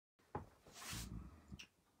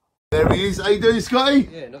There he is. How you doing, Scotty?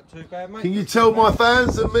 Yeah, not too bad, mate. Can you tell my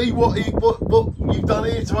fans and me what you've done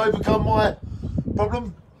here to overcome my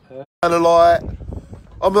problem? And a light.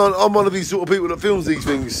 I'm one of these sort of people that films these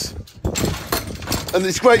things, and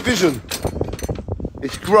it's great vision.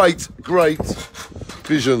 It's great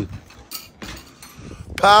vision.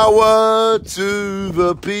 Power to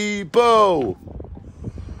the people.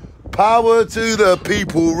 Power to the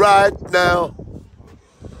people right now.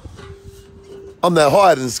 I'm now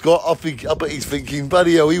higher than Scott. I bet he's thinking,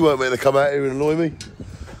 bloody hell, he weren't meant to come out here and annoy me.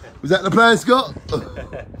 Was that the plan, Scott?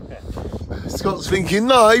 Scott's thinking,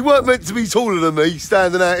 no, he weren't meant to be taller than me,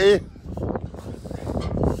 standing out here.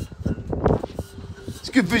 It's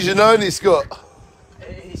good vision, though, isn't it, Scott?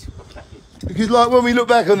 It is. Because, like, when we look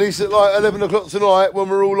back on this at, like, 11 o'clock tonight, when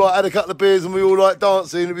we're all, like, had a couple of beers and we all, like,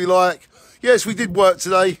 dancing, it'd be like, yes, we did work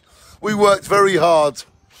today. We worked very hard.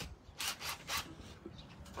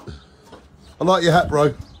 I like your hat,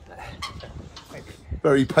 bro.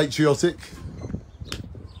 Very patriotic.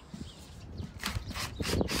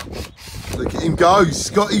 Look at him go.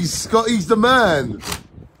 Scotty's the man.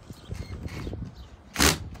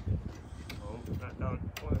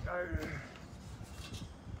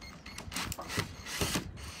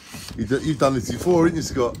 You've done this before, haven't you,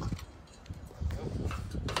 Scott?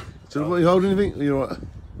 So, what, are you holding anything? Are you all right?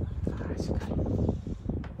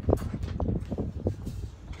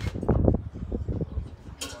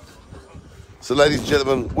 So, ladies and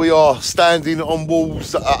gentlemen, we are standing on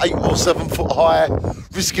walls that are 8 or 7 foot high,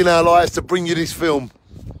 risking our lives to bring you this film.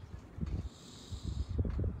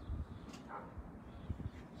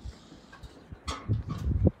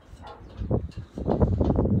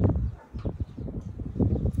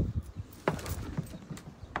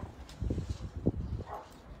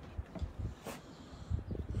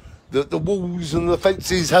 The walls and the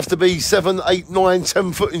fences have to be 7, 8, 9,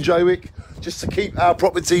 10 foot in Jaywick, just to keep our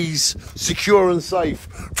properties secure and safe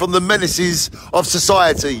from the menaces of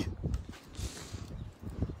society.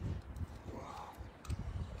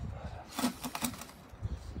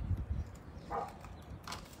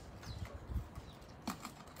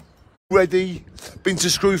 Ready, been to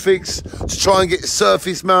Screwfix to try and get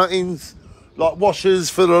surface mountings, like washers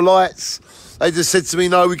for the lights. They just said to me,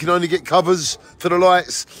 no, we can only get covers for the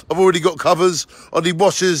lights. I've already got covers. I need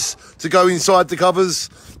washers to go inside the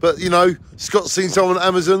covers. But, you know, Scott's seen someone on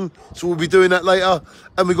Amazon, so we'll be doing that later.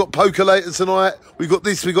 And we've got poker later tonight. We've got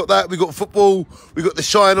this, we've got that, we've got football. We've got the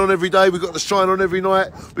shine on every day. We've got the shine on every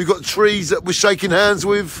night. We've got trees that we're shaking hands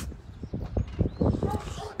with.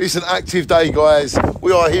 It's an active day, guys.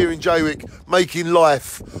 We are here in Jaywick, making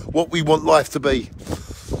life what we want life to be.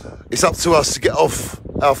 It's up to us to get off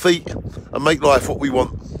our feet and make life what we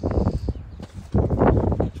want.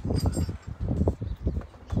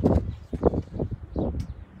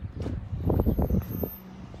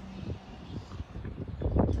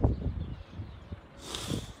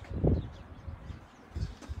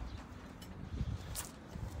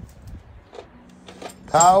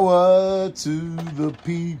 Power to the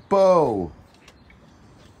people.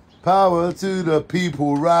 Power to the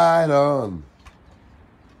people, right on.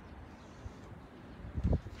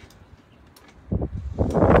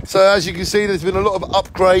 So as you can see, there's been a lot of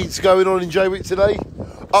upgrades going on in Jaywick today.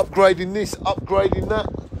 Upgrading this, upgrading that.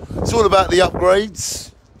 It's all about the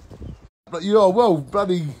upgrades. But you are well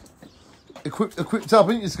bloody equipped up,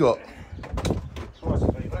 ain't you, Scott?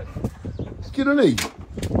 He's good, isn't he?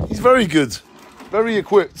 He's very good. Very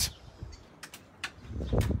equipped.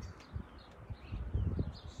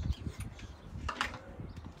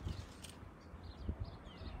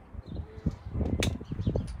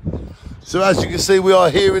 So as you can see, we are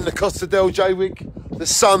here in the Costa del Jaywick. The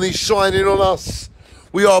sun is shining on us.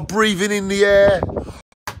 We are breathing in the air.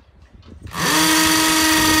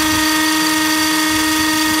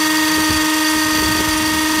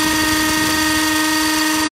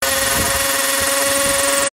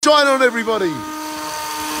 Shine on, everybody.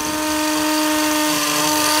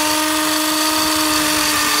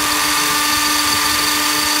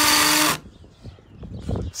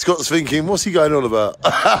 Scott's thinking, what's he going on about?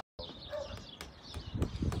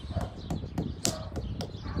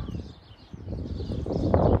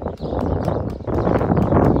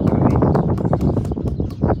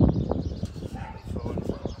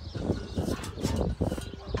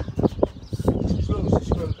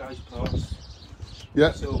 Yeah.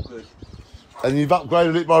 It's all good. And you've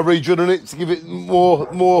upgraded it by redrilling it to give it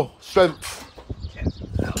more strength.